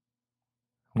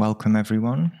Welcome,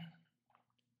 everyone.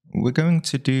 We're going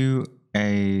to do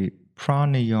a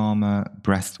pranayama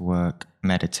breathwork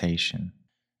meditation.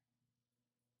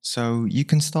 So you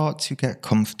can start to get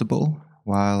comfortable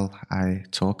while I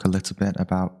talk a little bit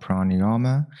about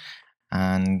pranayama,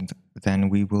 and then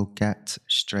we will get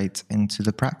straight into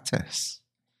the practice.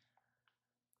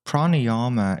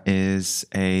 Pranayama is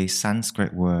a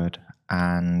Sanskrit word,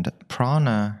 and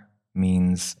prana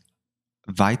means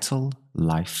vital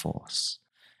life force.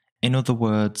 In other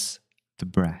words, the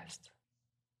breath.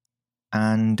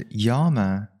 And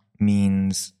yama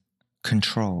means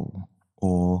control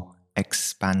or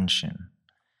expansion.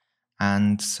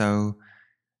 And so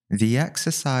the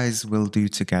exercise we'll do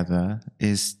together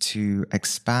is to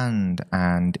expand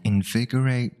and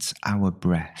invigorate our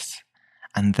breath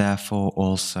and therefore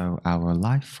also our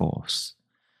life force.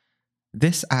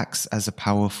 This acts as a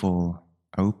powerful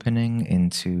opening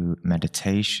into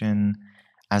meditation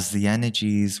as the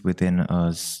energies within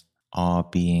us are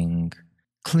being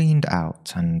cleaned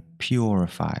out and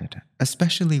purified,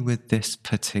 especially with this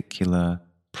particular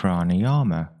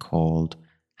pranayama called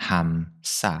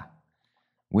Hamsa,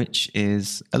 which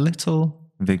is a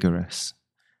little vigorous,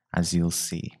 as you'll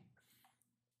see.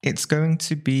 It's going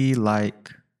to be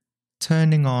like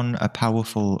turning on a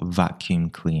powerful vacuum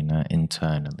cleaner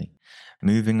internally,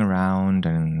 moving around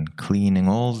and cleaning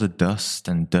all the dust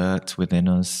and dirt within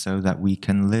us so that we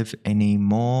can live in a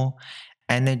more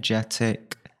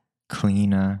energetic,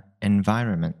 cleaner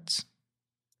environment.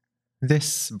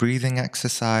 This breathing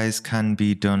exercise can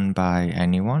be done by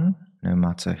anyone, no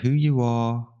matter who you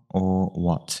are or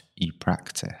what you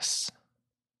practice.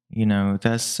 You know,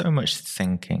 there's so much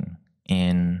thinking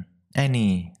in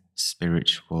any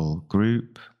spiritual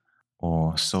group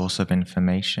or source of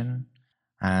information,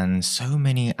 and so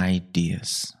many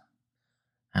ideas.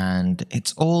 And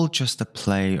it's all just a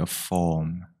play of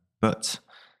form. But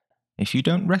if you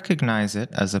don't recognize it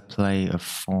as a play of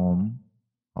form,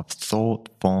 of thought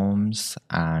forms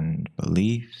and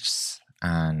beliefs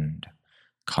and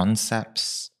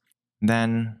concepts,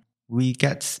 then we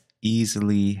get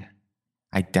easily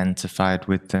identified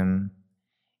with them,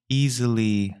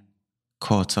 easily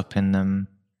caught up in them.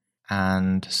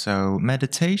 And so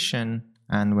meditation,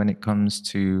 and when it comes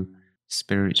to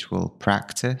spiritual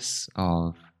practice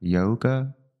of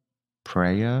yoga,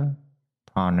 prayer,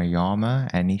 pranayama,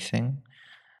 anything,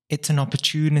 it's an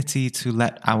opportunity to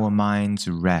let our minds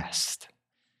rest,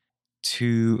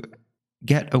 to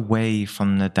get away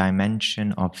from the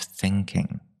dimension of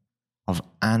thinking, of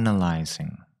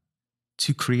analyzing,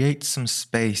 to create some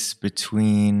space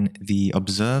between the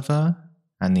observer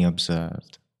and the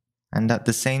observed, and at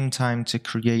the same time to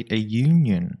create a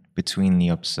union between the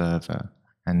observer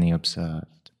and the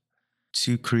observed,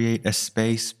 to create a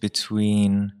space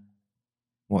between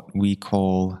what we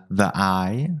call the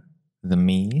I, the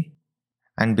me,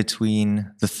 and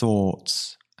between the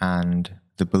thoughts and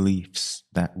the beliefs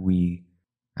that we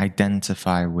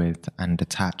identify with and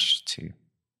attach to.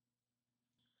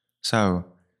 So,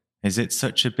 is it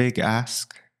such a big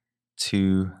ask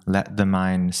to let the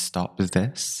mind stop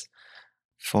this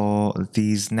for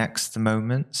these next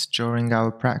moments during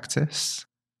our practice?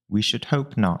 We should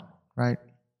hope not, right?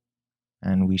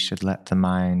 And we should let the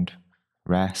mind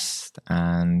rest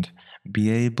and be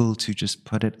able to just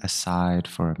put it aside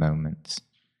for a moment.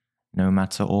 No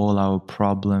matter all our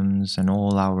problems and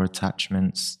all our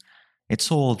attachments,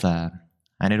 it's all there,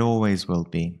 and it always will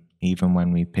be, even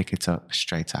when we pick it up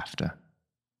straight after.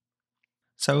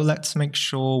 So let's make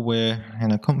sure we're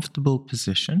in a comfortable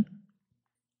position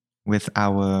with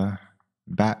our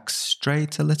backs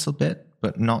straight a little bit,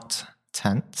 but not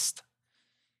tensed.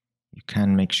 You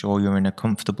can make sure you're in a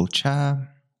comfortable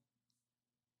chair.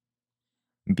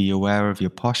 Be aware of your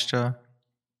posture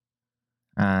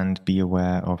and be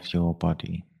aware of your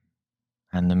body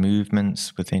and the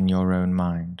movements within your own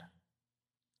mind.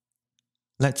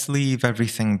 Let's leave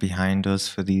everything behind us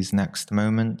for these next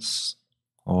moments,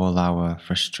 all our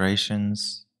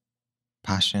frustrations,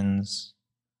 passions,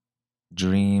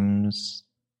 dreams,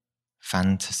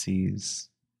 fantasies,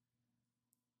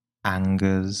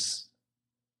 angers,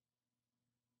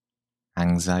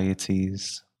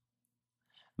 anxieties.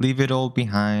 Leave it all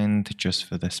behind just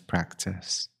for this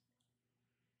practice.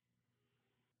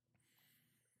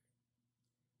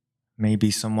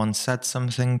 Maybe someone said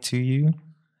something to you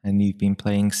and you've been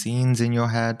playing scenes in your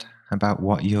head about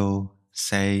what you'll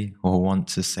say or want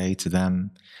to say to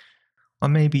them. Or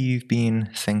maybe you've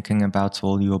been thinking about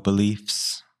all your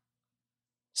beliefs,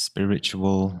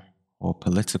 spiritual or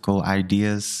political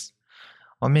ideas.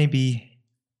 Or maybe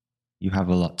you have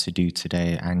a lot to do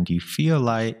today and you feel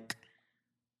like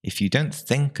if you don't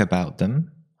think about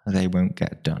them they won't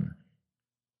get done.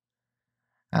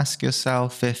 Ask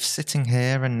yourself if sitting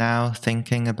here and now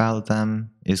thinking about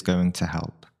them is going to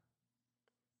help.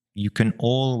 You can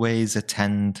always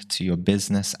attend to your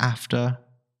business after,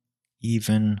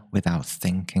 even without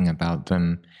thinking about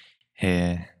them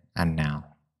here and now.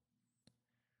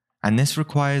 And this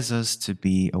requires us to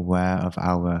be aware of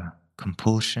our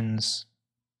compulsions,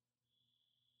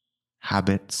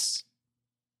 habits,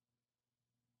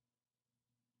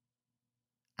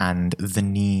 and the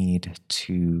need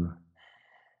to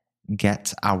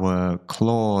get our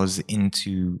claws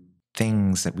into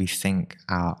things that we think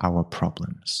are our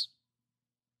problems.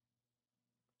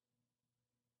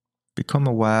 Become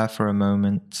aware for a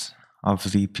moment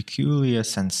of the peculiar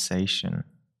sensation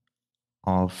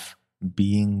of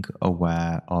being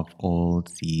aware of all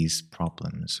these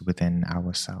problems within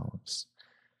ourselves.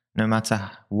 No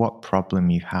matter what problem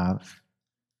you have,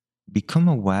 become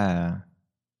aware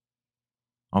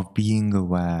of being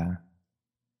aware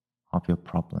of your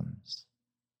problems.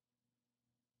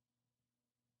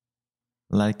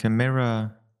 Like a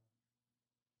mirror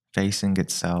facing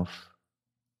itself,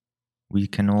 we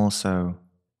can also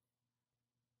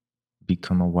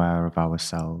become aware of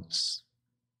ourselves.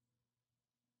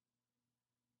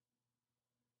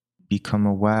 Become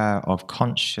aware of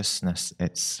consciousness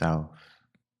itself.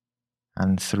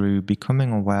 And through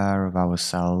becoming aware of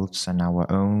ourselves and our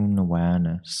own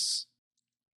awareness,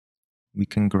 we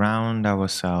can ground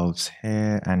ourselves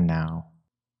here and now.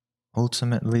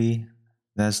 Ultimately,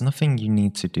 there's nothing you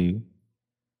need to do.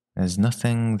 There's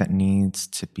nothing that needs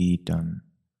to be done.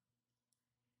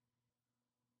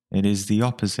 It is the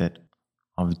opposite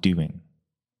of doing.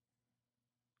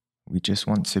 We just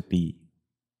want to be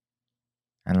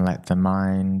and let the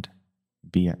mind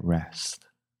be at rest.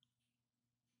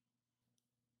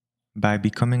 By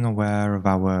becoming aware of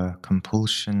our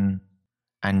compulsion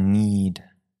and need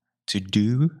to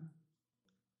do,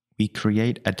 we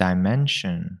create a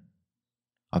dimension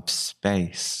of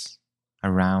space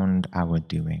around our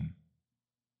doing.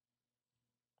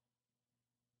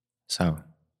 So,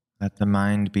 let the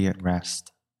mind be at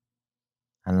rest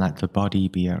and let the body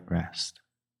be at rest.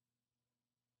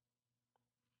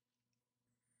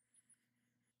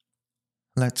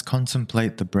 Let's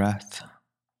contemplate the breath.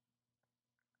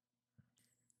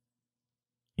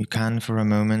 You can, for a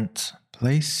moment,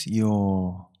 place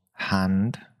your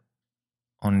hand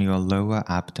on your lower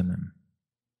abdomen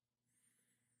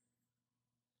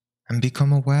and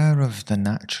become aware of the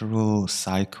natural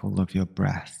cycle of your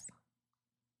breath.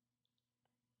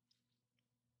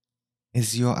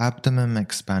 Is your abdomen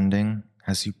expanding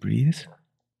as you breathe?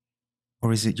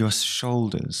 Or is it your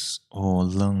shoulders or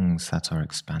lungs that are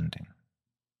expanding?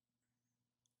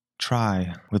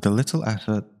 Try, with a little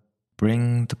effort,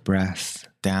 bring the breath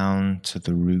down to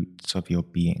the roots of your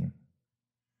being.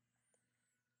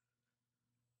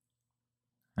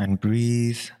 And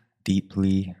breathe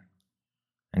deeply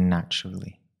and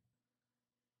naturally.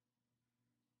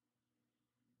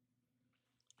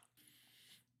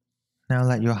 Now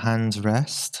let your hands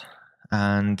rest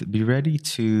and be ready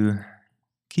to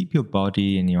keep your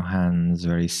body and your hands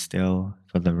very still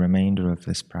for the remainder of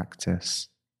this practice,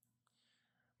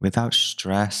 without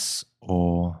stress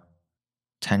or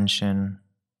tension.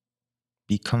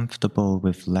 Be comfortable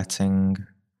with letting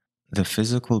the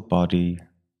physical body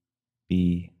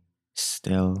be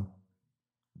still,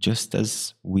 just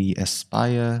as we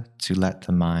aspire to let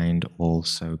the mind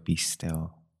also be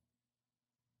still.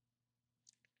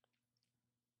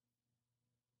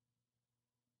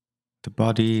 The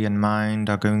body and mind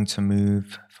are going to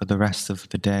move for the rest of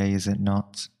the day, is it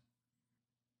not?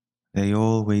 They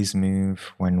always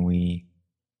move when we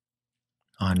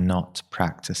are not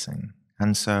practicing.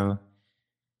 And so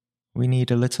we need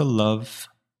a little love,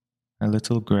 a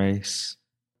little grace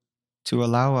to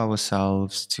allow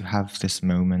ourselves to have this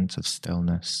moment of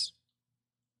stillness,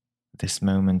 this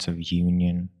moment of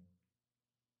union.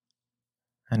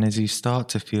 And as you start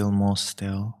to feel more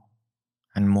still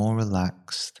and more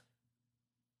relaxed,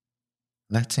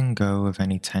 letting go of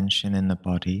any tension in the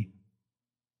body,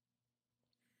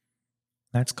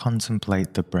 let's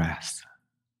contemplate the breath.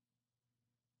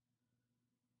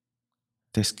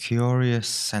 This curious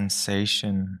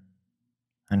sensation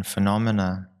and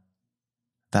phenomena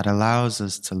that allows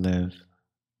us to live,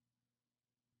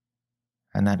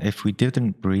 and that if we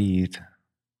didn't breathe,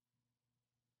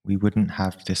 we wouldn't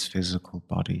have this physical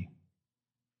body.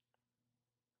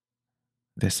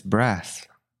 This breath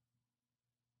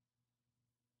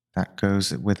that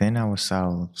goes within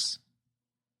ourselves,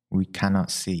 we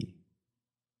cannot see.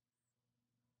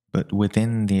 But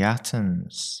within the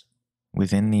atoms,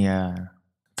 within the air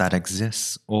that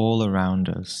exists all around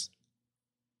us,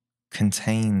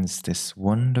 contains this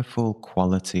wonderful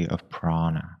quality of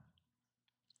prana.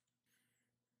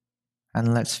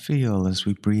 And let's feel as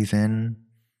we breathe in,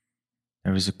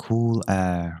 there is a cool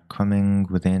air coming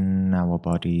within our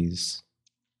bodies.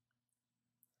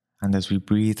 And as we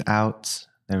breathe out,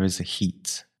 there is a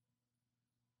heat.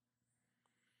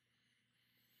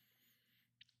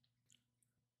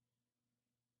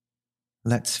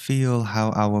 Let's feel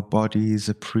how our bodies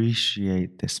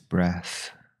appreciate this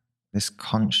breath, this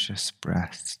conscious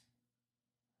breath.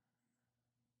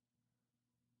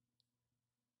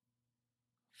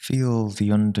 Feel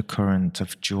the undercurrent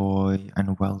of joy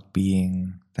and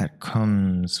well-being that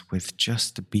comes with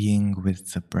just being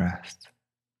with the breath.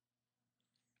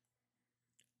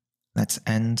 Let's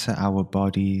enter our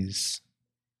bodies,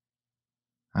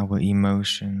 our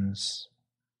emotions,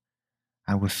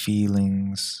 our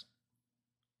feelings,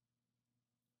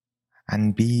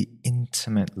 and be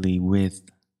intimately with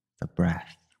the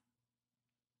breath.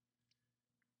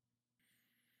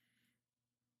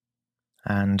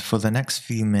 And for the next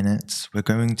few minutes, we're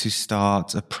going to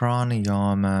start a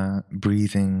pranayama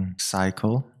breathing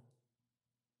cycle.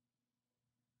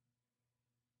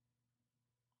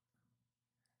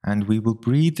 And we will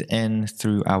breathe in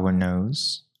through our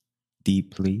nose,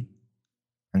 deeply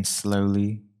and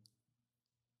slowly,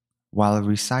 while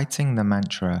reciting the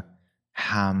mantra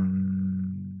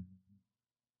Ham.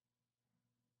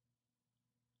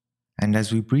 And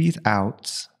as we breathe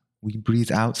out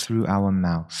through our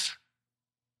mouth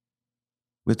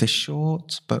with a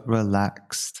short but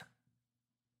relaxed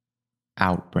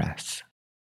out breath,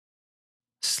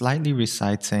 slightly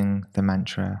reciting the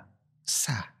mantra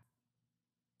Sa.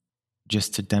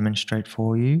 Just to demonstrate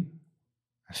for you,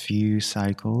 a few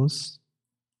cycles.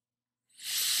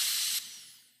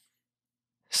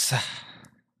 Sa.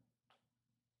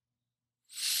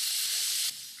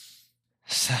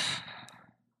 Sa.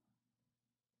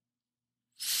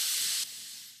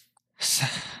 Sa.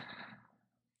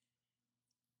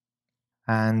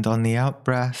 And on the out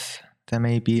breath, there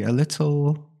may be a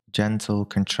little gentle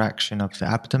contraction of the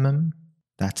abdomen.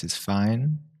 That is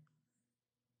fine.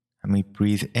 And we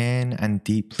breathe in and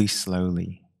deeply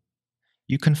slowly.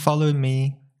 You can follow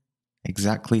me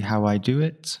exactly how I do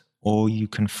it, or you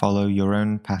can follow your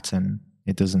own pattern.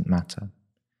 It doesn't matter.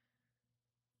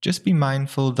 Just be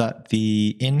mindful that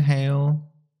the inhale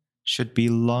should be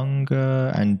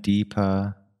longer and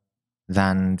deeper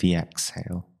than the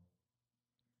exhale.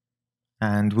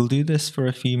 And we'll do this for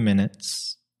a few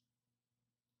minutes.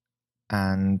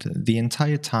 And the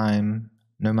entire time,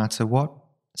 no matter what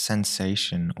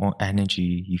sensation or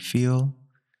energy you feel,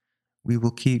 we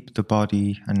will keep the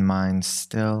body and mind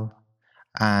still.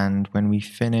 And when we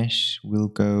finish, we'll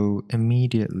go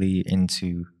immediately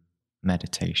into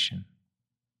meditation.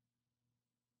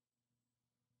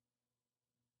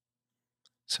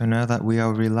 So now that we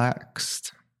are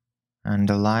relaxed and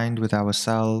aligned with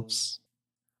ourselves,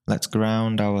 let's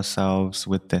ground ourselves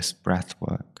with this breath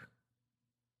work.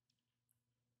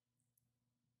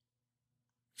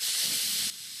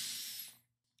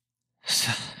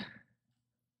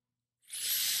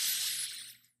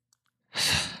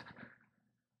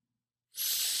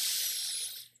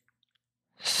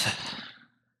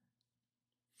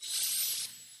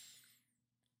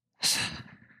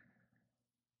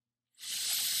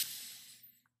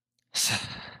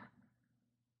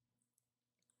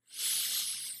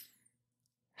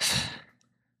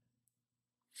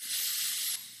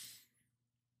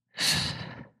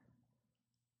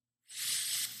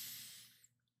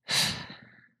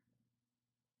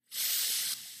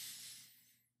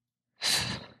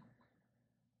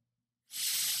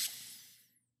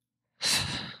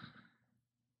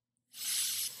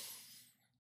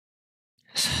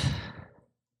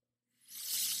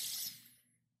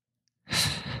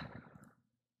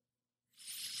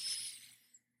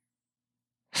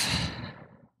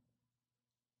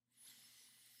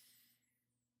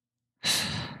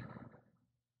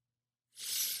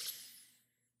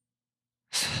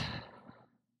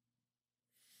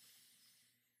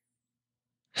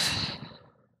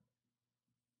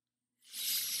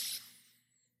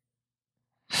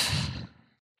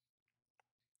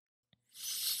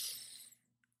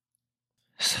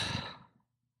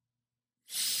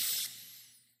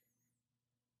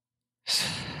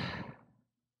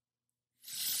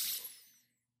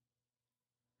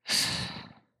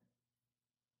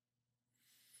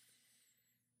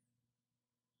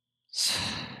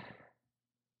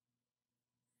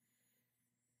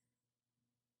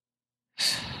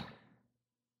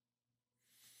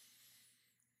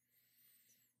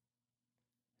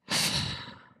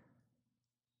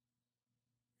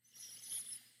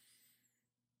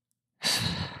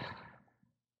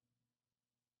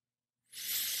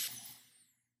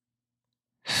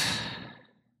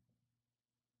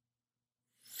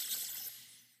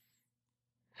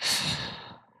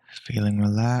 Feeling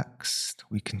relaxed,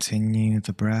 we continue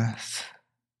the breath.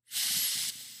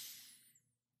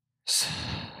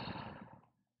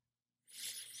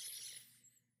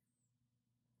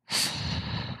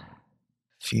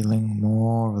 Feeling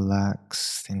more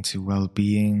relaxed into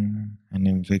well-being and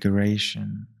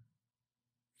invigoration.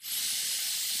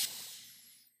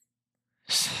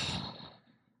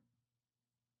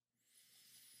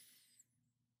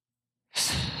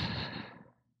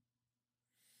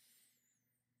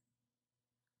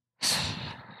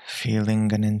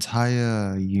 Feeling an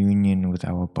entire union with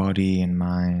our body and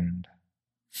mind.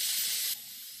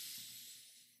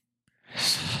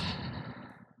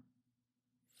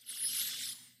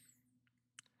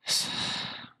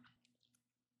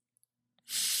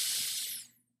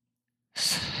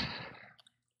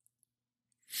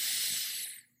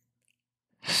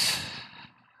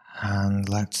 And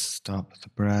let's stop the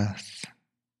breath.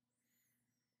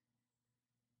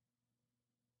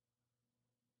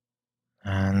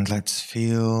 And let's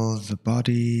feel the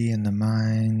body and the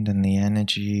mind and the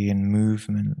energy and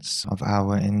movements of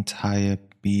our entire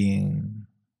being.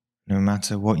 No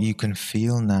matter what you can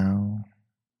feel now,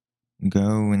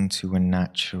 go into a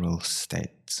natural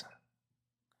state.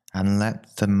 And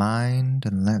let the mind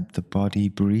and let the body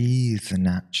breathe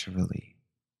naturally.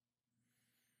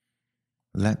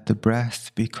 Let the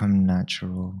breath become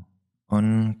natural,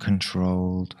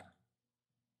 uncontrolled.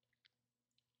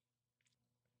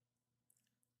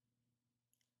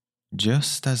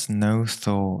 Just as no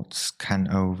thoughts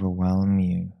can overwhelm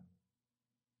you,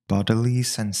 bodily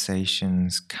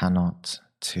sensations cannot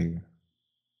too.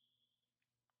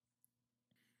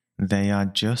 They are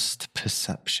just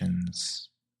perceptions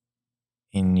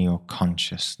in your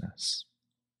consciousness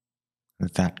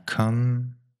that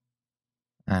come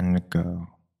and go.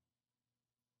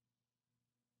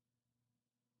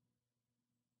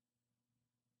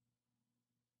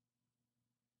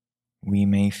 We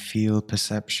may feel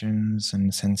perceptions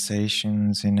and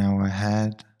sensations in our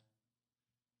head,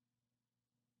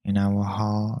 in our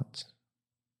heart,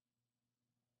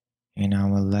 in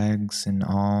our legs and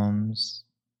arms,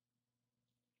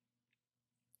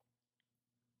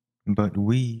 but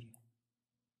we,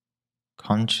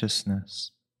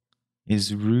 consciousness,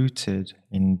 is rooted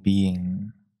in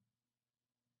being.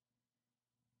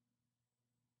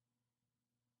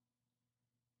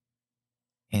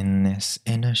 In this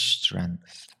inner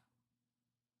strength,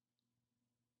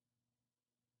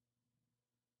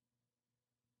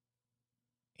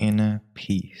 inner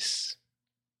peace.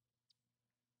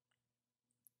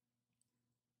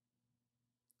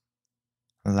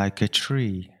 Like a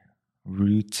tree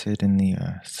rooted in the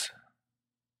earth.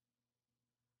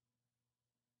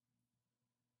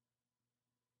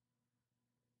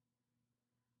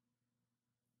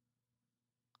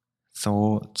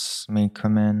 Thoughts may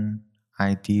come in,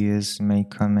 ideas may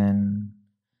come in,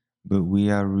 but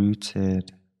we are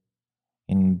rooted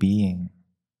in being,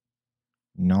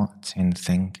 not in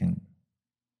thinking.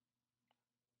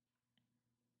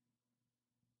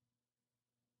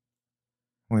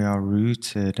 We are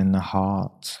rooted in the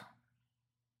heart,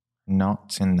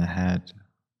 not in the head.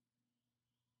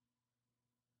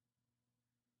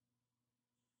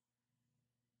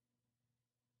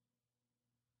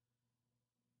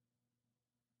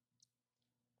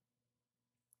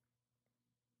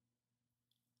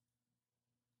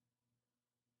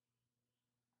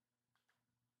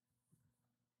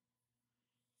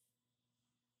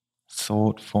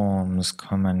 Thought forms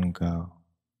come and go.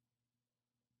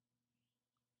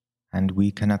 And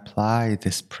we can apply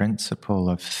this principle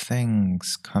of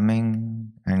things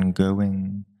coming and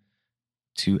going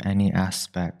to any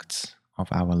aspect of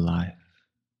our life,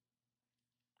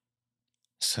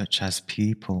 such as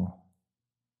people,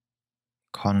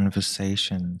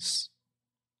 conversations,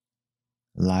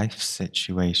 life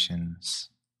situations,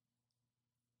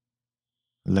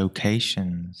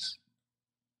 locations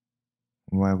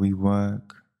where we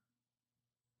work,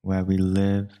 where we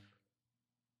live,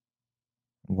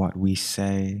 what we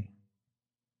say,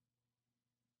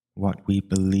 what we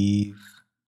believe,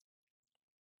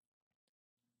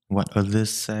 what others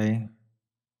say,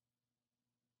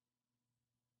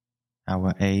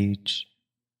 our age,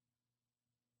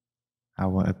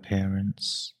 our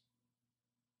appearance.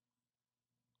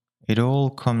 It all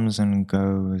comes and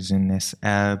goes in this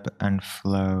ebb and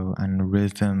flow and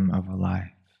rhythm of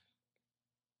life.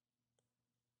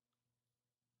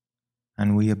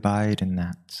 And we abide in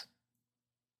that.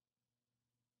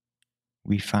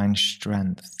 We find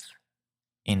strength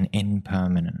in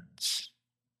impermanence.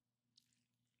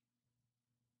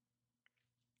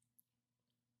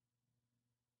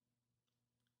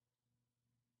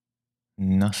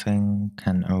 Nothing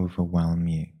can overwhelm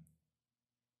you.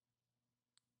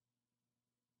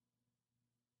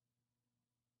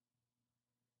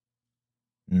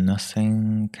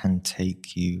 Nothing can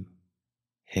take you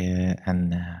here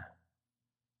and there.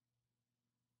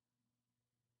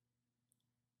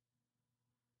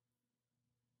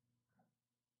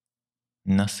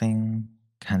 Nothing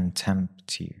can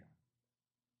tempt you.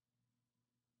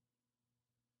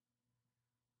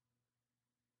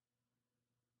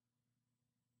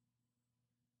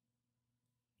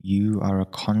 You are a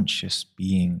conscious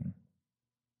being,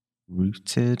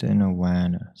 rooted in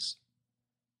awareness.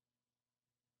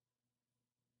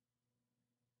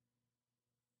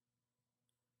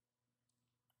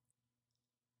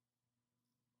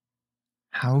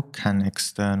 How can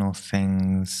external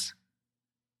things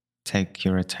take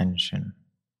your attention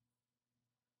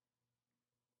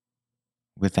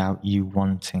without you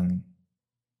wanting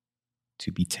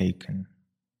to be taken?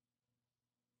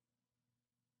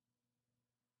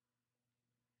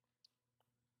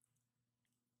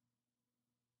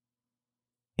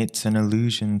 It's an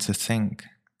illusion to think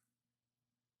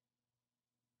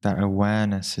that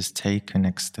awareness is taken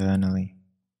externally.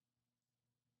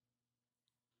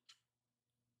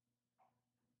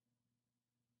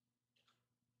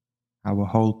 Our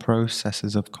whole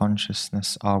processes of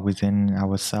consciousness are within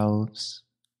ourselves.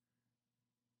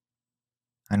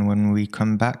 And when we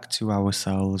come back to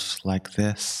ourselves like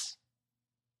this,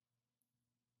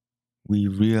 we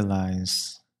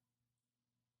realize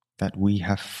that we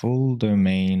have full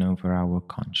domain over our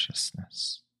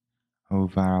consciousness,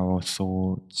 over our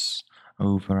thoughts,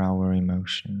 over our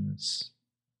emotions.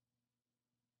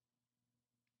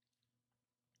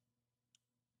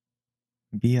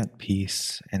 Be at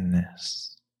peace in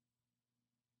this.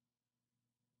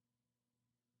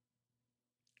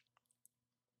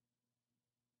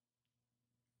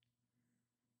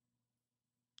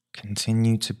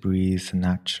 Continue to breathe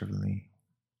naturally.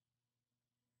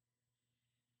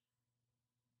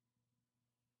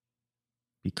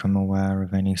 Become aware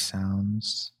of any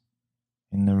sounds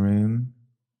in the room.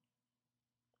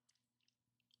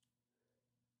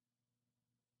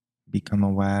 Become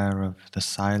aware of the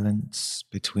silence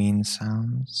between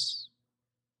sounds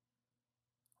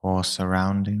or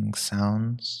surrounding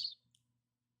sounds.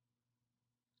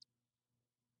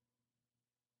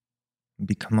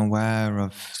 Become aware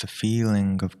of the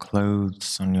feeling of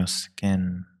clothes on your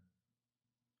skin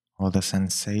or the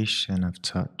sensation of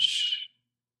touch.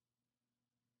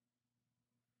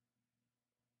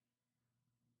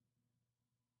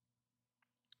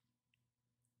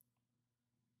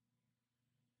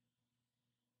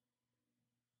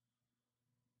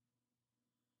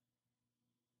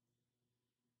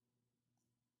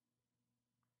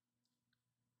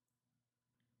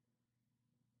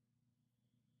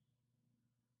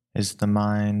 Is the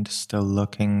mind still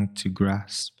looking to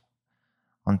grasp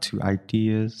onto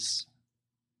ideas,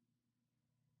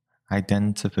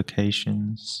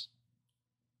 identifications?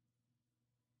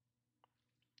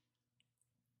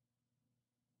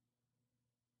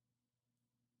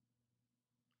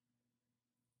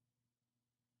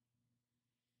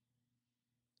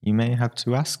 You may have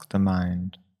to ask the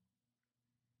mind,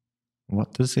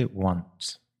 what does it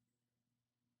want?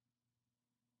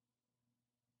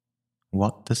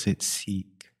 What does it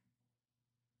seek?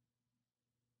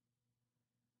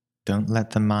 Don't let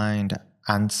the mind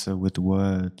answer with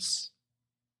words.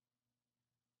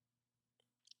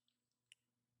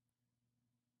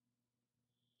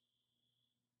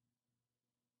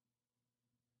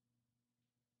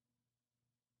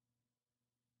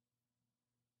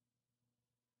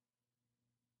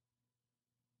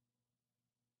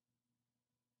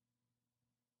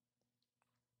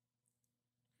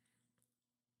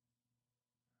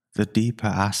 The deeper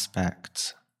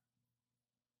aspect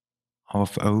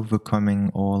of overcoming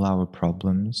all our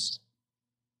problems,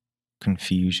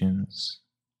 confusions,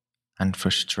 and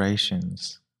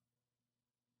frustrations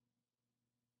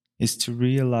is to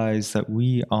realize that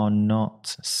we are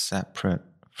not separate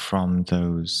from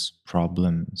those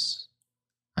problems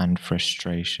and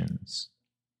frustrations.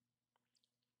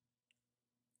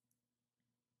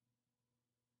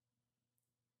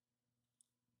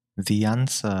 The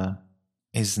answer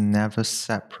is never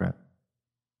separate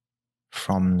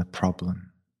from the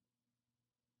problem.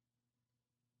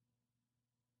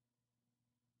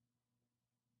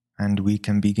 And we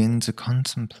can begin to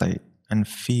contemplate and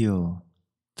feel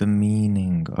the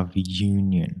meaning of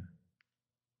union.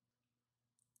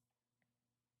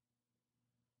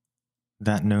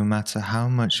 That no matter how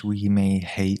much we may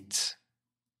hate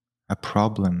a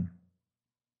problem,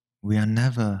 we are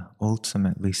never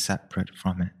ultimately separate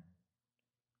from it.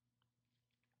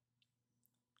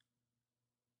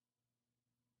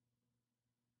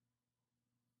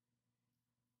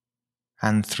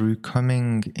 And through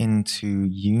coming into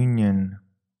union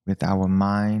with our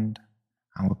mind,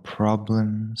 our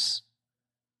problems,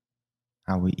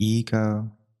 our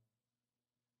ego,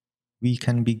 we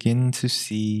can begin to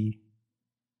see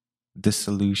the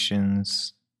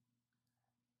solutions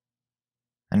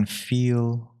and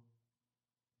feel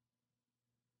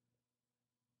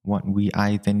what we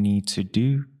either need to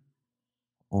do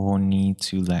or need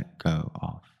to let go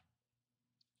of.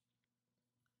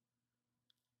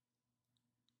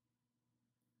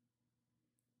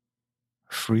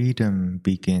 Freedom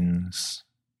begins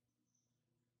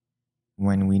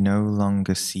when we no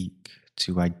longer seek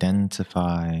to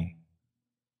identify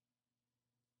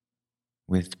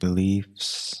with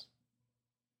beliefs,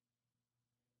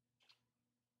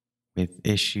 with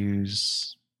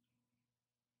issues,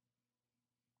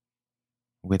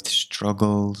 with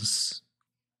struggles,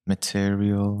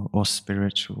 material or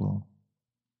spiritual.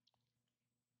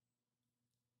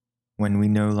 When we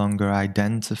no longer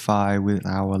identify with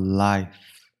our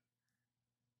life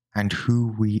and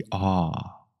who we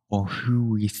are or who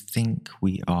we think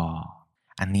we are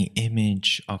and the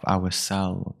image of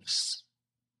ourselves,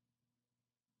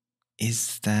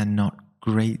 is there not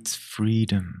great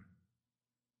freedom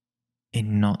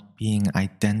in not being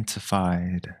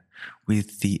identified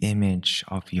with the image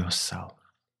of yourself?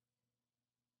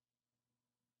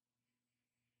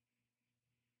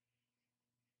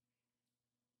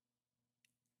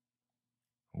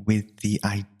 With the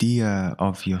idea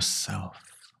of yourself.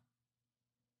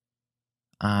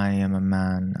 I am a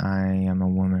man, I am a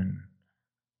woman,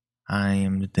 I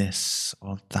am this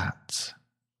or that.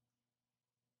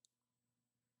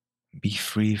 Be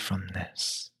free from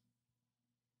this.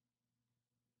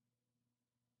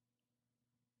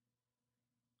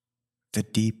 The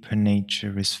deeper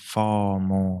nature is far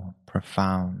more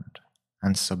profound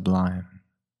and sublime.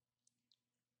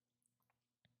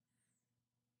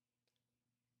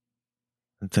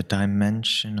 The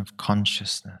dimension of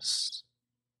consciousness,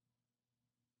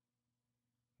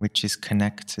 which is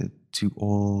connected to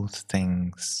all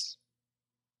things.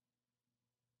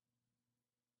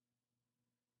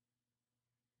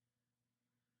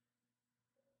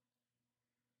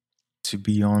 To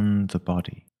beyond the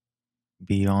body,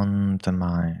 beyond the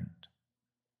mind,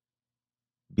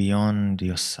 beyond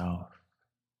yourself,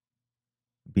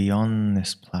 beyond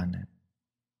this planet,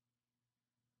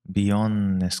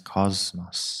 beyond this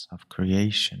cosmos of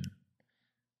creation,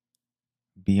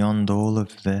 beyond all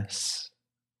of this,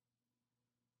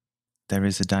 there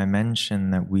is a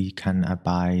dimension that we can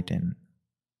abide in.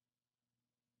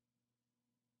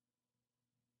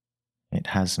 It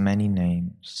has many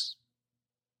names.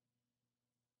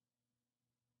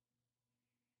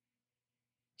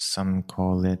 Some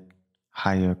call it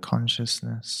higher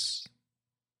consciousness.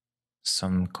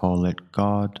 Some call it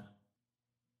God.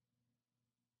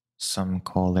 Some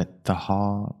call it the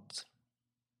heart.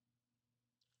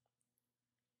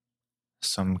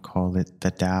 Some call it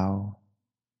the Tao.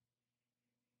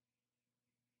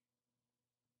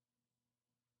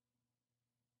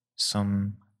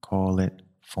 Some call it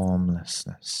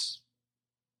formlessness.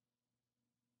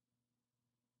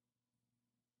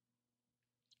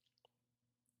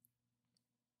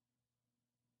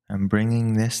 And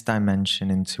bringing this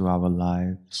dimension into our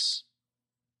lives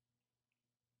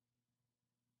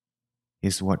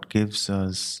is what gives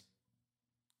us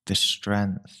the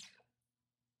strength,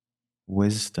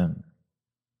 wisdom,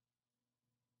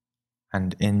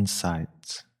 and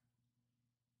insight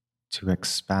to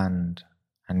expand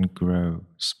and grow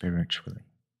spiritually.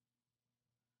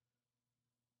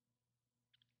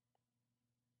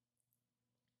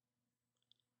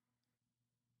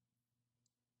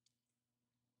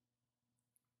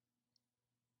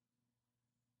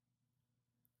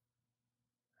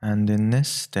 And in this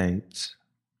state,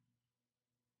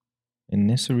 in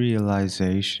this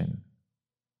realization,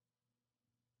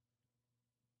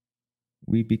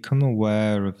 we become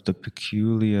aware of the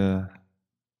peculiar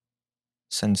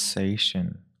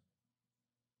sensation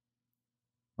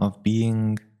of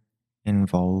being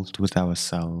involved with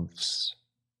ourselves.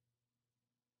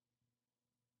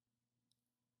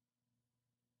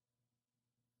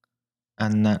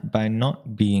 And that by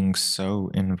not being so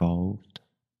involved,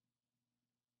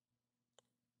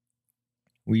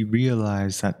 we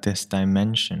realize that this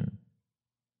dimension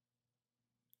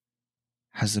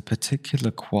has a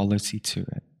particular quality to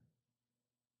it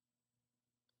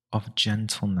of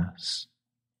gentleness,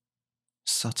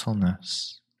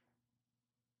 subtleness,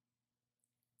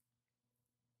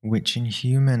 which in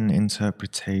human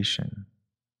interpretation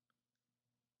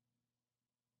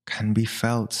can be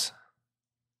felt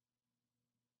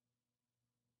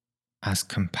as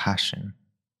compassion.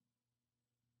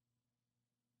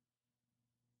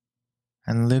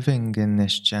 And living in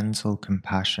this gentle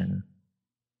compassion,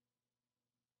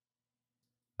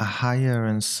 a higher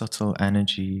and subtle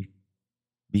energy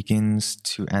begins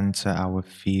to enter our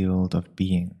field of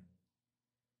being.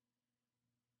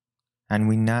 And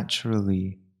we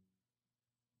naturally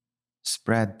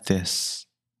spread this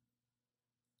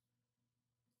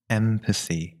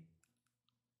empathy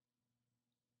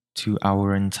to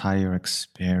our entire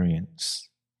experience,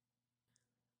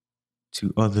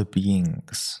 to other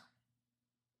beings,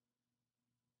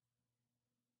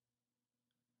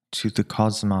 to the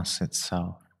cosmos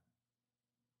itself.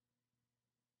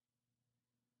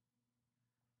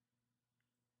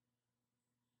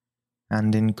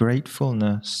 And in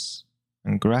gratefulness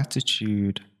and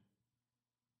gratitude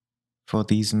for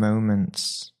these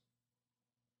moments,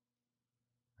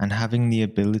 and having the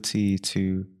ability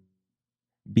to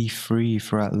be free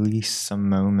for at least some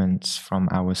moments from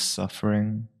our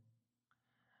suffering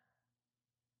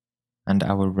and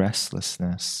our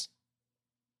restlessness,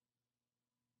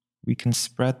 we can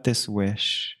spread this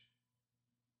wish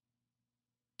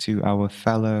to our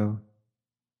fellow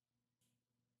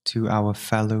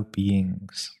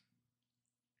beings.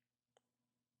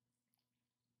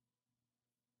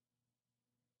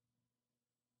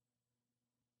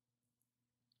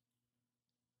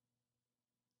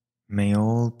 May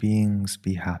all beings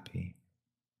be happy.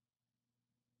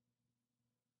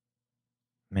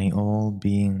 May all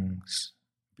beings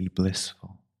be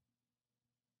blissful.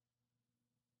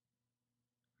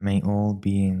 May all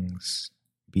beings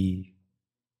be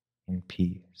in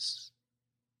peace.